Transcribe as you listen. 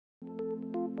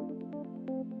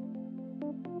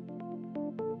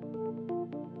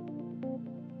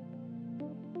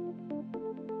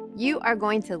You are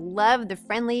going to love the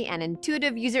friendly and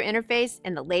intuitive user interface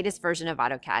in the latest version of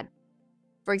AutoCAD.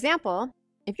 For example,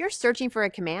 if you're searching for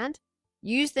a command,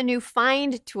 use the new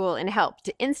Find tool in Help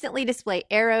to instantly display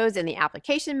arrows in the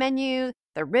application menu,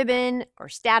 the ribbon, or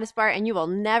status bar, and you will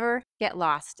never get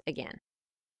lost again.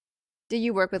 Do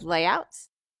you work with layouts?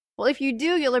 Well, if you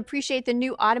do, you'll appreciate the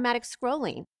new automatic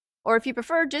scrolling. Or if you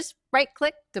prefer, just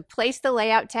right-click to place the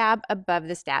Layout tab above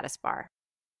the status bar.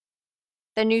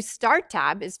 The new Start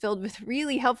tab is filled with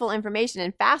really helpful information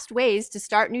and fast ways to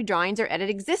start new drawings or edit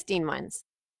existing ones.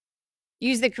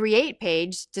 Use the Create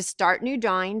page to start new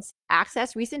drawings,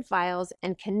 access recent files,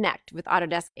 and connect with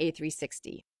Autodesk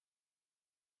A360.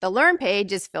 The Learn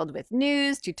page is filled with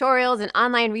news, tutorials, and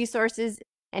online resources,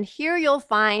 and here you'll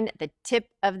find the tip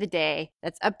of the day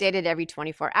that's updated every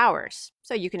 24 hours,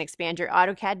 so you can expand your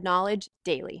AutoCAD knowledge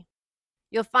daily.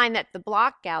 You'll find that the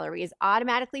block gallery is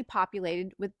automatically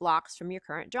populated with blocks from your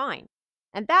current drawing,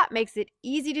 and that makes it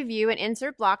easy to view and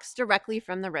insert blocks directly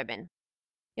from the ribbon.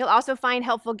 You'll also find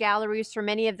helpful galleries for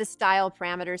many of the style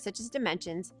parameters such as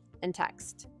dimensions and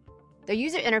text. The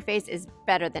user interface is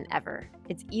better than ever.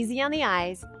 It's easy on the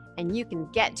eyes, and you can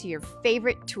get to your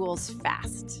favorite tools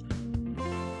fast.